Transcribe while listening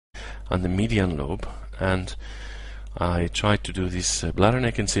and the median lobe, and I tried to do these bladder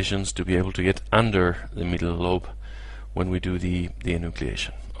neck incisions to be able to get under the middle lobe when we do the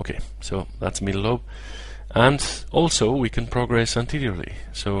enucleation. Okay, so that's middle lobe, and also we can progress anteriorly.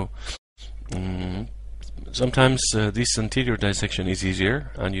 So sometimes this anterior dissection is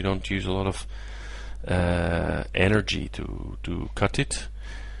easier, and you don't use a lot of energy to cut it.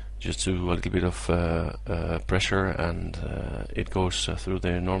 Just do a little bit of pressure, and it goes through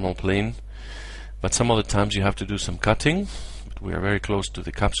the normal plane. But some other times you have to do some cutting. But we are very close to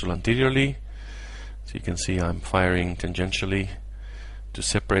the capsule anteriorly, so you can see I'm firing tangentially to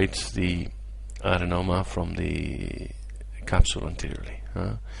separate the adenoma from the capsule anteriorly.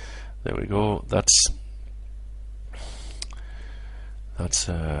 There we go. That's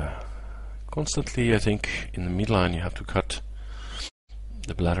constantly, I think, in the midline you have to cut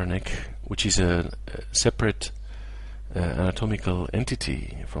the bladder neck, which is a separate anatomical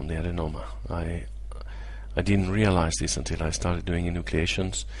entity from the adenoma. I didn't realize this until I started doing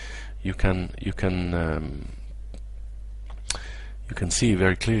enucleations. You can see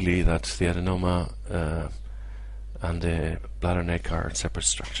very clearly that the adenoma and the bladder neck are separate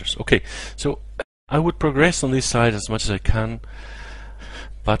structures. Okay, so I would progress on this side as much as I can,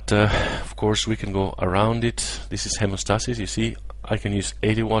 but of course we can go around it. This is hemostasis. You see, I can use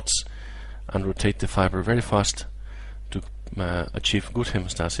 80 watts and rotate the fiber very fast to achieve good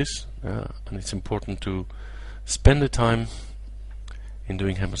hemostasis, and it's important to spend the time in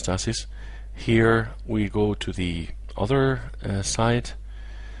doing hemostasis. Here we go to the other side.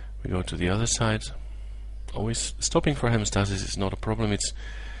 We go to the other side. Always stopping for hemostasis is not a problem. It's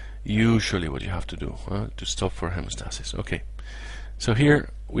usually what you have to do to stop for hemostasis. Okay, so here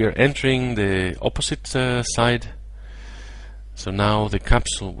we are entering the opposite side. So now the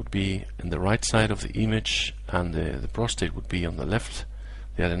capsule would be in the right side of the image, and the prostate would be on the left.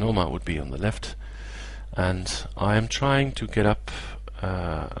 The adenoma would be on the left, and I am trying to get up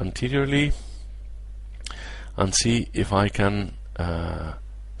anteriorly and see if I can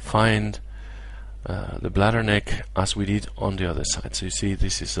find the bladder neck as we did on the other side. So you see,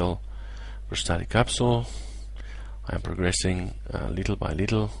 this is all prostatic capsule. I am progressing little by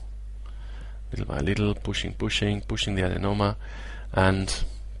little, pushing the adenoma, and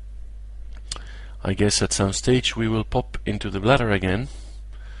I guess at some stage we will pop into the bladder again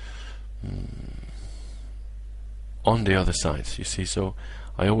on the other side. You see, so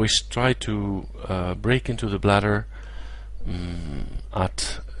I always try to break into the bladder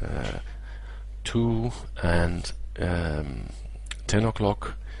at 2 and 10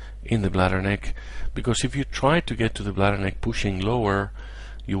 o'clock in the bladder neck, because if you try to get to the bladder neck pushing lower,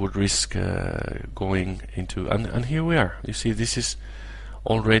 you would risk going into, and here we are. You see, this is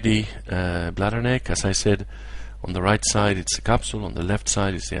already bladder neck. As I said, on the right side it's the capsule, on the left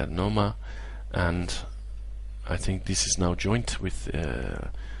side is the adenoma, and I think this is now joined with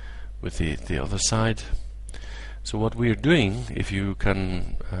the other side. So what we are doing, if you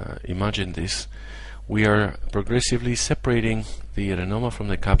can imagine this, we are progressively separating the adenoma from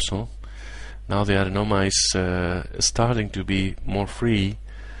the capsule. Now the adenoma is starting to be more free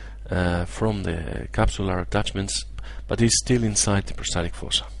from the capsular attachments, but is still inside the prostatic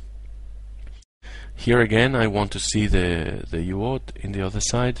fossa. Here again I want to see the UO in the other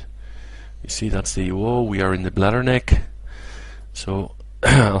side. You see, that's the UO. We are in the bladder neck, so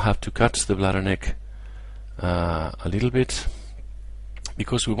I'll have to cut the bladder neck a little bit,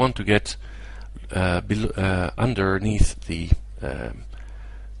 because we want to get underneath the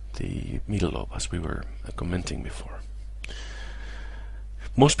middle lobe, as we were commenting before.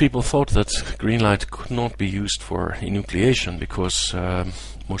 Most people thought that green light could not be used for enucleation, because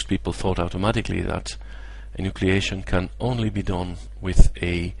most people thought automatically that enucleation can only be done with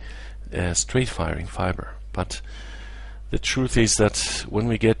a straight firing fiber. But the truth is that when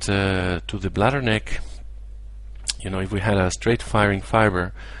we get to the bladder neck, you know, if we had a straight firing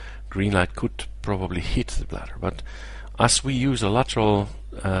fiber, green light could probably hit the bladder. But as we use a lateral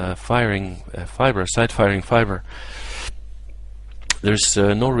firing fiber, side firing fiber, there's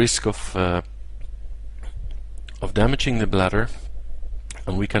no risk of damaging the bladder,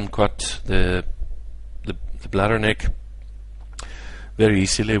 and we can cut the bladder neck very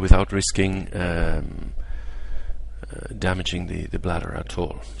easily without risking damaging the bladder at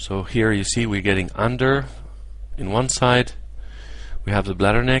all. So here you see we're getting under in one side, we have the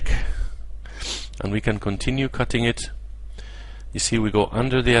bladder neck, and we can continue cutting it. You see, we go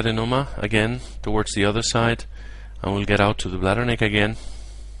under the adenoma again towards the other side, and we'll get out to the bladder neck again.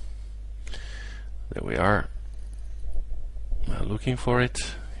 There we are, looking for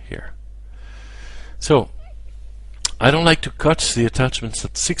it here. So I don't like to cut the attachments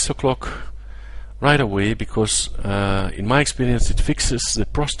at 6 o'clock right away, because in my experience it fixes the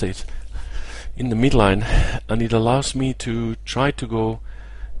prostate in the midline, and it allows me to try to go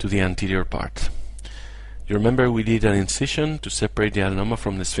to the anterior part. You remember we did an incision to separate the adenoma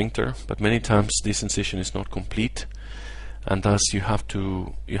from the sphincter, but many times this incision is not complete, and thus you have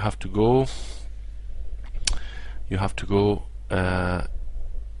to go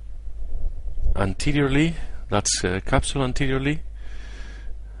anteriorly. That's capsule anteriorly.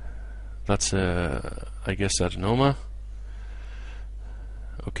 That's I guess adenoma.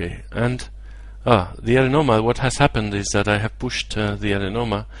 Okay, and the adenoma, what has happened is that I have pushed the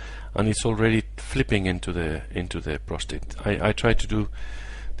adenoma, and it's already flipping into the prostate. I try to do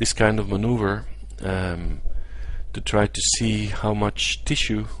this kind of maneuver to try to see how much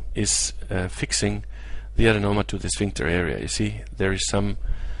tissue is fixing the adenoma to the sphincter area. You see, there is some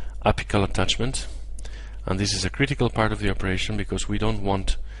apical attachment, and this is a critical part of the operation because we don't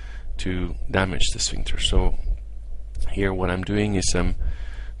want to damage the sphincter. So here what I'm doing is I'm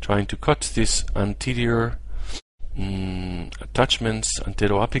trying to cut this anterior attachments,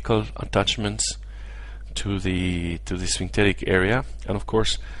 anteroapical attachments to the sphincteric area, and of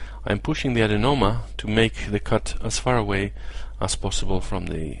course I'm pushing the adenoma to make the cut as far away as possible from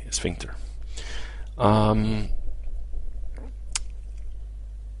the sphincter.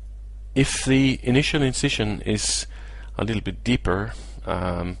 If the initial incision is a little bit deeper,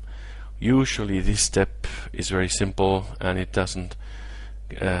 usually this step is very simple, and it doesn't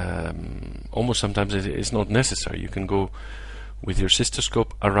almost sometimes it's not necessary. You can go with your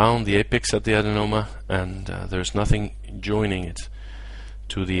cystoscope around the apex of the adenoma, and there's nothing joining it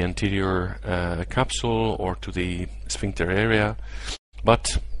to the anterior capsule or to the sphincter area.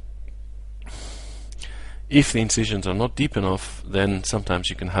 But if the incisions are not deep enough, then sometimes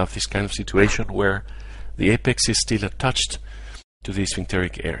you can have this kind of situation where the apex is still attached to the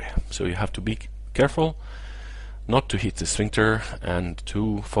sphincteric area. So you have to be careful not to hit the sphincter, and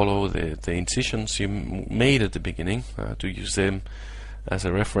to follow the incisions you made at the beginning, to use them as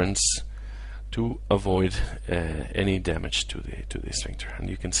a reference to avoid any damage to the sphincter. And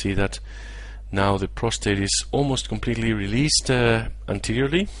you can see that now the prostate is almost completely released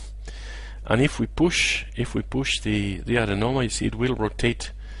anteriorly, and if we push the adenoma, you see it will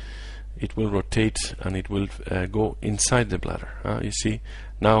rotate, and it will go inside the bladder. You see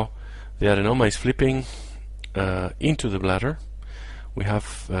now the adenoma is flipping into the bladder. We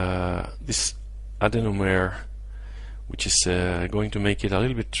have this adenomere, which is going to make it a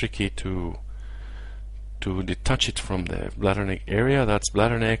little bit tricky to detach it from the bladder neck area. That's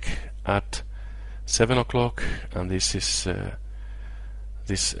bladder neck at 7 o'clock, and this is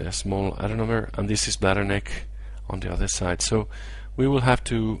this small adenomere, and this is bladder neck on the other side. So we will have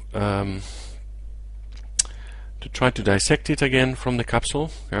to try to dissect it again from the capsule,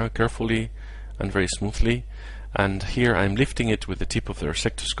 carefully and very smoothly. And here I'm lifting it with the tip of the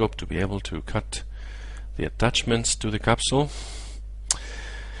resectoscope to be able to cut the attachments to the capsule.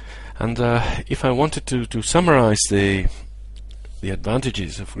 And if I wanted to summarize the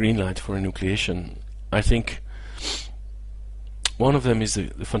advantages of green light for enucleation, I think one of them is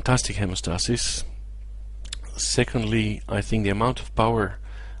the fantastic hemostasis. Secondly, I think the amount of power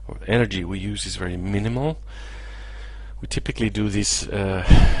or energy we use is very minimal. We typically do these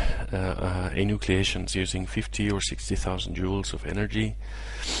enucleations using 50 or 60,000 joules of energy,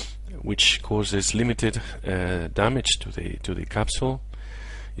 which causes limited damage to the capsule.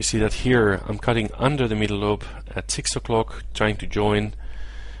 You see that here I'm cutting under the middle lobe at 6 o'clock, trying to join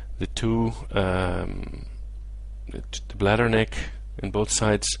the two the bladder neck in both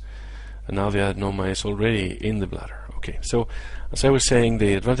sides, and now the adenoma is already in the bladder. Okay, so as I was saying,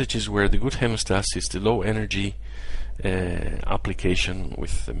 the advantages were the good hemostasis, the low energy application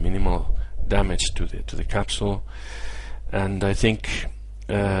with the minimal damage to the capsule, and I think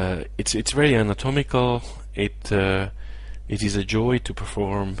it's very anatomical. It is a joy to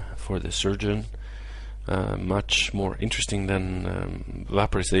perform for the surgeon, much more interesting than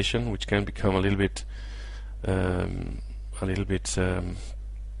vaporization, which can become a little bit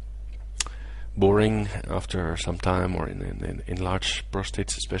boring after some time, or in large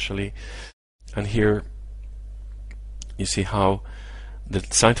prostates especially. And here you see how the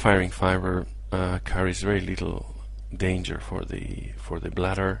side firing fiber carries very little danger for the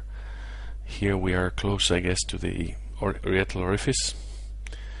bladder. Here we are close, I guess, to the urethral orifice.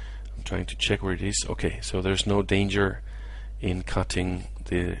 I'm trying to check where it is. Okay, so there's no danger in cutting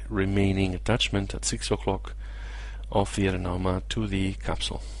the remaining attachment at 6 o'clock of the adenoma to the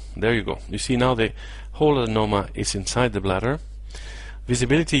capsule. There you go. You see now the whole adenoma is inside the bladder.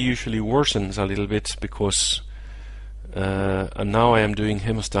 Visibility usually worsens a little bit because and now I am doing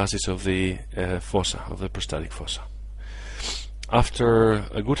hemostasis of the fossa, of the prostatic fossa. After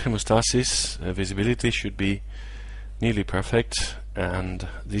a good hemostasis, visibility should be nearly perfect, and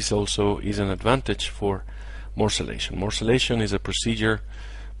this also is an advantage for morcellation. Morcellation is a procedure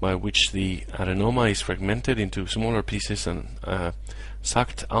by which the adenoma is fragmented into smaller pieces and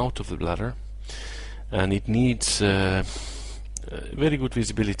sucked out of the bladder, and it needs very good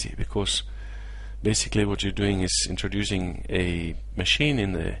visibility, because basically what you're doing is introducing a machine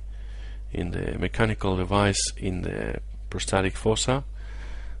in the mechanical device in the prostatic fossa.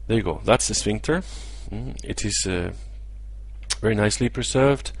 There you go, that's the sphincter. It is very nicely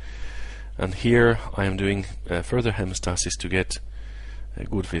preserved, and here I am doing further hemostasis to get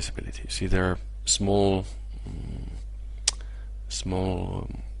good visibility. See, there are small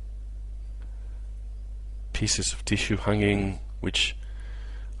pieces of tissue hanging, which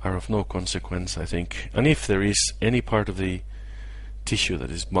are of no consequence, I think. And if there is any part of the tissue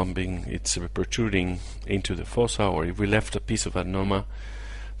that is bumping, it's protruding into the fossa, or if we left a piece of adenoma,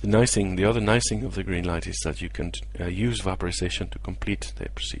 the other nice thing of the green light is that you can use vaporization to complete the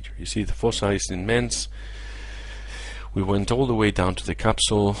procedure. You see, the fossa is immense. We went all the way down to the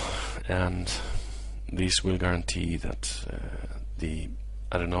capsule, and this will guarantee that the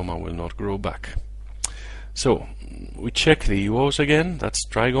adenoma will not grow back. So we check the UOs again. That's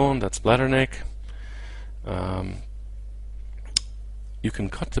trigone, that's bladder neck. You can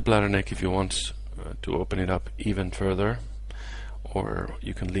cut the bladder neck if you want to open it up even further, or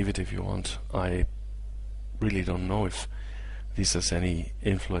you can leave it if you want. I really don't know if this has any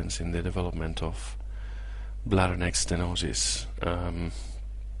influence in the development of bladder neck stenosis.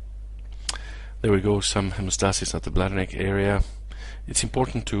 There we go, some hemostasis at the bladder neck area. It's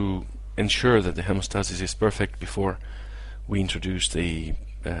important to ensure that the hemostasis is perfect before we introduce the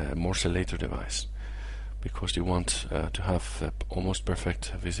morcellator device, because you want to have almost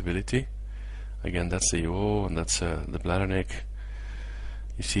perfect visibility. Again, that's the UO, and that's the bladder neck.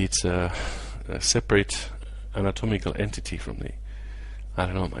 You see, it's a separate anatomical entity from the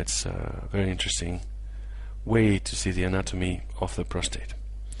adenoma. It's a very interesting way to see the anatomy of the prostate.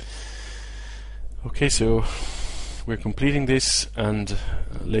 Okay, so we're completing this, and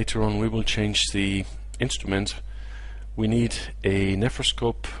later on we will change the instrument. We need a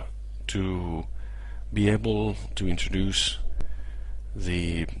nephroscope to be able to introduce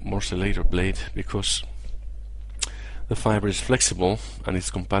the morcellator blade, because the fiber is flexible and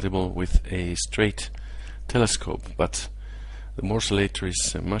it's compatible with a straight telescope, but the morcellator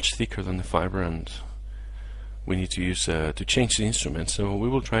is much thicker than the fiber, and we need to use to change the instrument. So we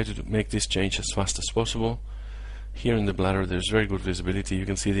will try to make this change as fast as possible. Here in the bladder there's very good visibility. You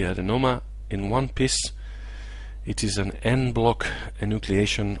can see the adenoma in one piece. It is an en bloc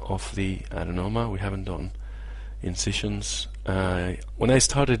enucleation of the adenoma. We haven't done incisions. When I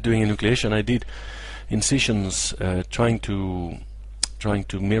started doing enucleation, I did incisions trying to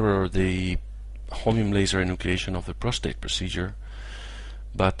mirror the holmium laser enucleation of the prostate procedure,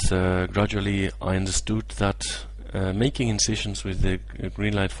 but gradually I understood that making incisions with the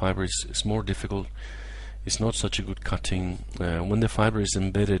green light fiber is more difficult. It's not such a good cutting. When the fiber is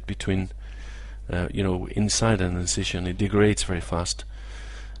embedded between inside an incision, it degrades very fast.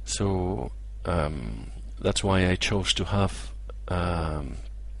 So that's why I chose to have a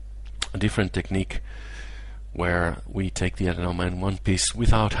different technique where we take the adenoma in one piece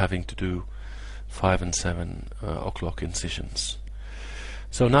without having to do 5 and 7 o'clock incisions.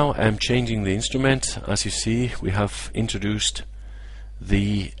 So now I'm changing the instrument. As you see, we have introduced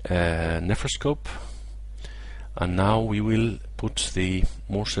the nephroscope, and now we will put the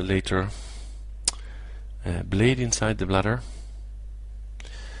morcellator blade inside the bladder.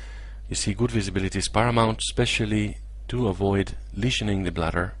 You see, good visibility is paramount, especially to avoid lesioning the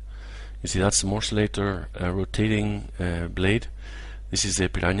bladder. You see, that's the morcellator rotating blade. This is the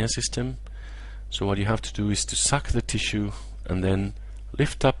piranha system. So what you have to do is to suck the tissue and then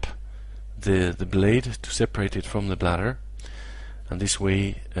lift up the blade to separate it from the bladder, and this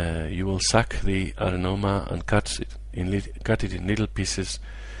way you will suck the adenoma and cut it in little pieces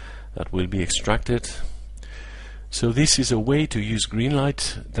that will be extracted. So this is a way to use green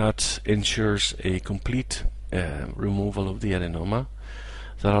light that ensures a complete removal of the adenoma,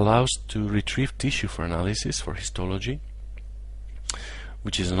 that allows to retrieve tissue for analysis, for histology,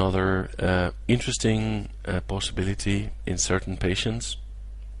 which is another interesting possibility in certain patients.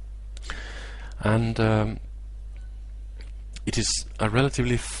 And it is a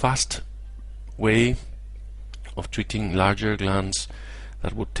relatively fast way of treating larger glands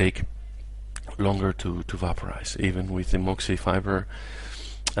that would take longer to vaporize. Even with the MOXIE fiber,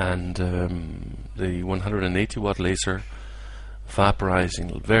 and the 180 watt laser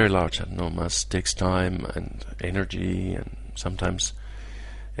vaporizing very large adenomas takes time and energy and sometimes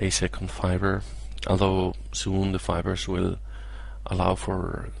a second fiber, although soon the fibers will allow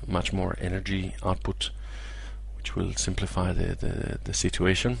for much more energy output, which will simplify the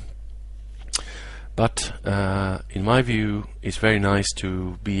situation. But in my view, it's very nice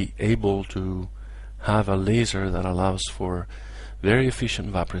to be able to have a laser that allows for very efficient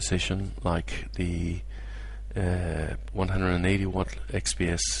vaporization, like the 180 watt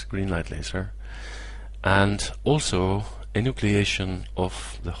XPS green light laser, and also enucleation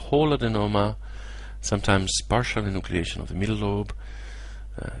of the whole adenoma, sometimes partial enucleation of the middle lobe.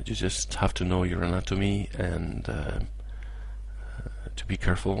 You just have to know your anatomy and to be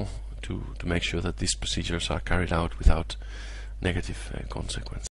careful to make sure that these procedures are carried out without negative consequences.